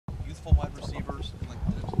full wide receivers, and like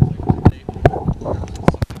Dave, some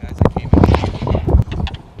of the guys that came in.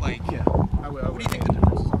 Like, Yeah, what do you think the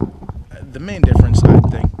differences are? the main difference, I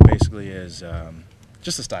think, basically is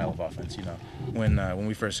just the style of offense. You know, when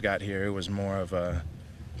we first got here, it was more of a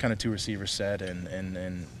kind of two receiver set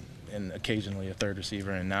and occasionally a third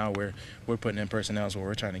receiver, and now we're putting in personnels where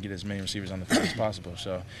we're trying to get as many receivers on the field as possible.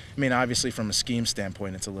 So, I mean, obviously from a scheme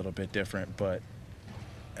standpoint, it's a little bit different, but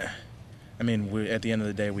I mean, at the end of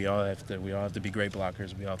the day, we all have to be great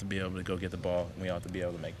blockers. We all have to be able to go get the ball, and we all have to be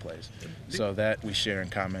able to make plays. So that we share in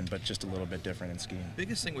common, but just a little bit different in scheme.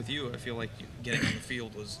 Biggest thing with you, I feel like getting on the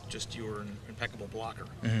field was just you were an impeccable blocker.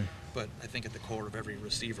 Mm-hmm. But I think at the core of every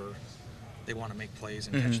receiver, they want to make plays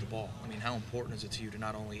and catch the ball. I mean, how important is it to you to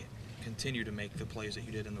not only continue to make the plays that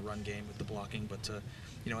you did in the run game with the blocking, but to,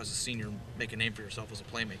 you know, as a senior, make a name for yourself as a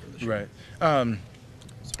playmaker this year? Right.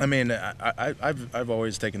 I mean, I've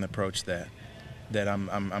always taken the approach that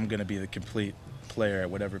I'm going to be the complete player at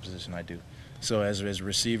whatever position I do. So as a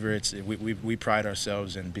receiver, we pride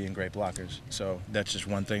ourselves in being great blockers. So that's just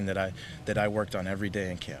one thing that I worked on every day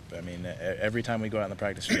in camp. I mean, every time we go out in the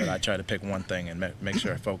practice field, I try to pick one thing and make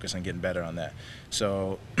sure I focus on getting better on that.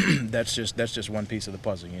 So that's just one piece of the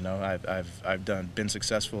puzzle. You know, I've been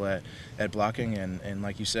successful at blocking, and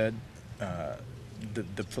like you said. The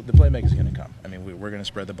playmakers are going to come. I mean, we're going to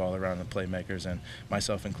spread the ball around the playmakers, and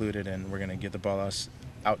myself included, and we're going to get the ball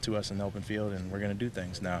out to us in the open field, and we're going to do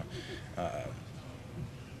things. Now,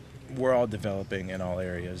 we're all developing in all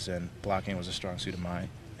areas, and blocking was a strong suit of mine,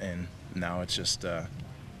 and now it's just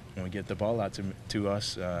when we get the ball out to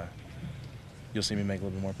us, you'll see me make a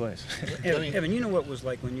little bit more plays. Evan, you know what it was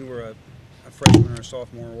like when you were a freshman or a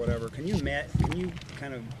sophomore or whatever. Can you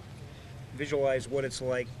kind of visualize what it's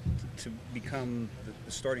like to become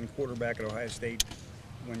the starting quarterback at Ohio State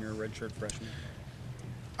when you're a redshirt freshman?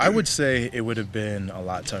 I would say it would have been a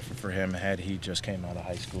lot tougher for him had he just came out of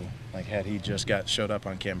high school. Like, had he just showed up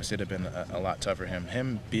on campus, it'd have been a lot tougher for him.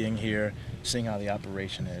 Him being here, seeing how the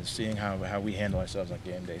operation is, seeing how we handle ourselves on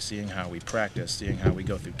game day, seeing how we practice, seeing how we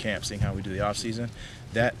go through camp, seeing how we do the off season,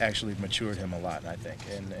 that actually matured him a lot, I think.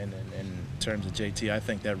 And in terms of JT, I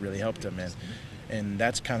think that really helped him. And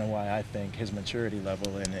that's kind of why I think his maturity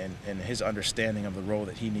level and his understanding of the role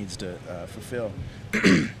that he needs to fulfill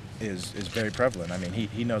is very prevalent. I mean,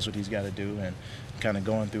 he knows what he's got to do, and kind of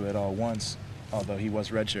going through it all once, although he was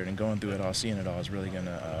redshirt, and going through it all, seeing it all, is really going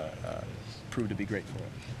to prove to be great for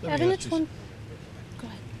him. Evan, it's one. Go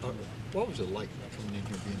ahead. What was it like coming in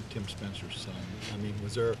here being Tim Spencer's son? I mean,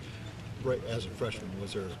 was there, right, as a freshman,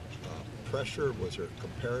 was there pressure? Was there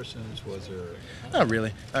comparisons? Was there? Not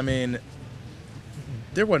really. I mean,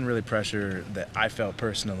 there wasn't really pressure that I felt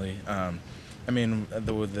personally. I mean,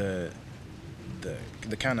 the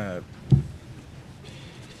kind of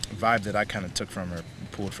vibe that I kind of took from or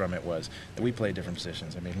pulled from it was that we played different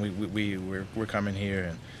positions. I mean, we're coming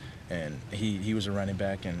here, and he was a running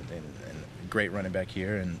back and great running back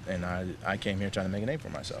here, and I came here trying to make a name for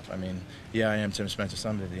myself. I mean, yeah, I am Tim Spencer's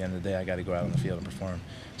son, but at the end of the day, I got to go out on the field and perform.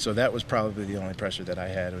 So that was probably the only pressure that I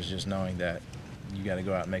had, was just knowing that you got to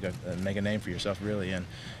go out and make a name for yourself, really, and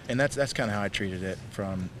that's kind of how I treated it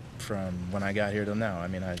from when I got here till now. I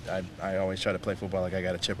mean, I always try to play football like I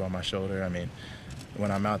got a chip on my shoulder. I mean,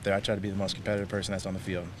 when I'm out there, I try to be the most competitive person that's on the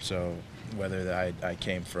field. So whether I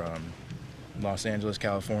came from Los Angeles,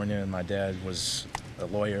 California, and my dad was a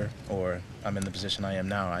lawyer, or I'm in the position I am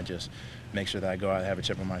now, I just make sure that I go out, have a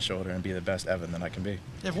chip on my shoulder, and be the best Evan that I can be.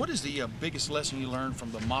 Evan, what is the biggest lesson you learned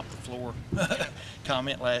from the mop the floor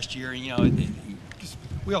comment last year? You know,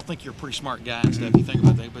 we all think you're a pretty smart guy and stuff. You think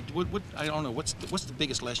about that, but what I don't know. What's the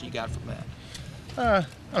biggest lesson you got from that?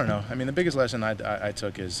 I don't know. I mean, the biggest lesson I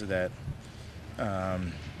took is that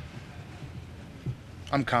I'm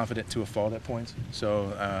confident to a fault at points.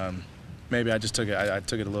 So maybe I just took it. I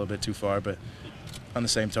took it a little bit too far. But on the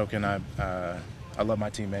same token, I love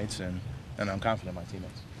my teammates, and I'm confident in my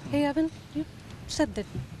teammates. Hey, Evan, you said that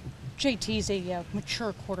JT's a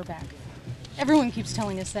mature quarterback. Everyone keeps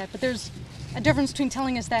telling us that, but there's a difference between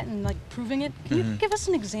telling us that and, like, proving it. Can you give us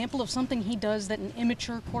an example of something he does that an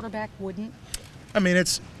immature quarterback wouldn't? I mean,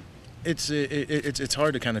 it's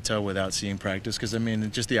hard to kind of tell without seeing practice, because I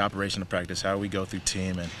mean, just the operation of practice, how we go through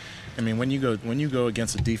team, and I mean, when you go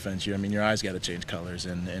against a defense, your eyes got to change colors,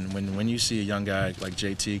 and when you see a young guy like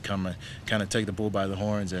JT come and kind of take the bull by the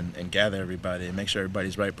horns and gather everybody and make sure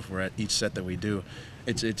everybody's right before each set that we do,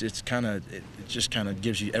 it just kind of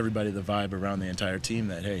gives you everybody the vibe around the entire team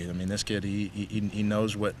that, hey, I mean, this kid he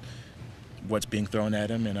knows what's being thrown at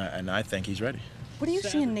him, and I think he's ready. What do you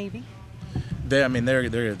see in Navy? They're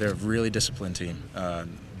a really disciplined team.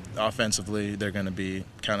 Offensively, they're going to be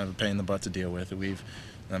kind of a pain in the butt to deal with.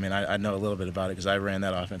 I mean, I know a little bit about it because I ran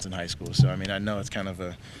that offense in high school. So, I mean, I know it's kind of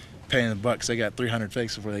a pain in the butt because they got 300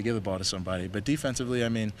 fakes before they give the ball to somebody. But defensively, I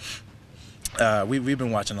mean, we've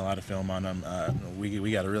been watching a lot of film on them.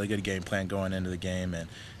 We got a really good game plan going into the game,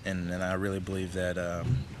 and I really believe that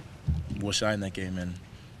we'll shine that game and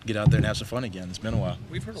get out there and have some fun again. It's been a while.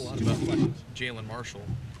 We've heard a lot about Jalen Marshall.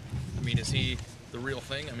 I mean, is he the real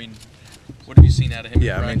thing? I mean, what have you seen out of him?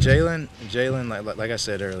 Yeah, I mean, Jalen, like I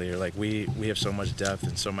said earlier, like we have so much depth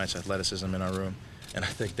and so much athleticism in our room, and I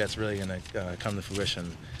think that's really going to come to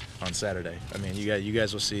fruition on Saturday. I mean, you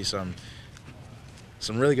guys will see some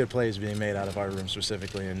really good plays being made out of our room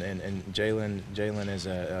specifically, and Jalen is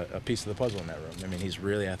a piece of the puzzle in that room. I mean, he's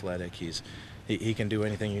really athletic. He can do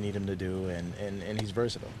anything you need him to do, and he's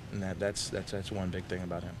versatile, and that's one big thing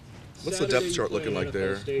about him. What's the depth chart looking like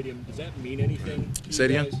there? Stadium. Does that mean anything to Say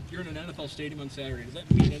it you again? guys? You're in an NFL stadium on Saturday. Does that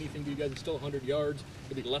mean anything to you guys? It's still 100 yards.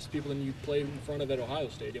 There'll be less people than you play in front of at Ohio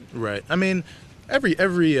Stadium. Right. I mean, every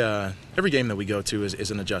game that we go to is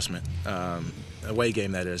an adjustment, away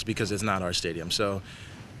game that is, because it's not our stadium. So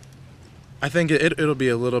I think it'll be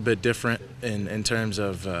a little bit different in terms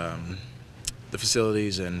of the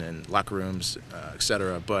facilities and locker rooms, et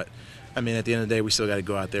cetera. But I mean, at the end of the day, we still got to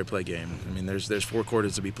go out there and play a game. I mean, there's 4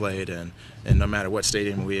 quarters to be played, and no matter what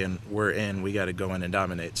stadium we're in, we got to go in and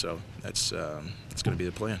dominate. So that's going to be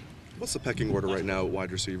the plan. What's the pecking order right now at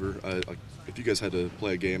wide receiver? If you guys had to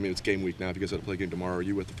play a game, I mean, it's game week now. If you guys had to play a game tomorrow, are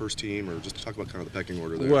you with the first team, or just talk about kind of the pecking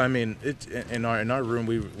order there? Well, I mean, in our room,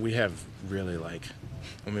 we have really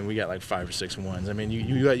we got like 5 or 6 ones. I mean,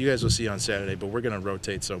 you guys will see on Saturday, but we're going to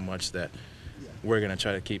rotate so much that we're going to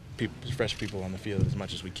try to keep fresh people on the field as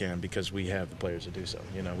much as we can because we have the players to do so.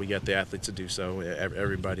 You know, we got the athletes to do so.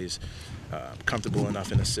 Everybody's comfortable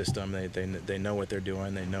enough in the system. They know what they're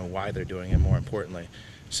doing. They know why they're doing it, more importantly.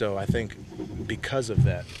 So I think because of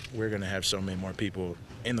that, we're going to have so many more people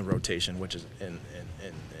in the rotation, which is in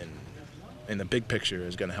the big picture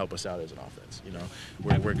is going to help us out as an offense. You know,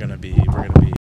 we're going to be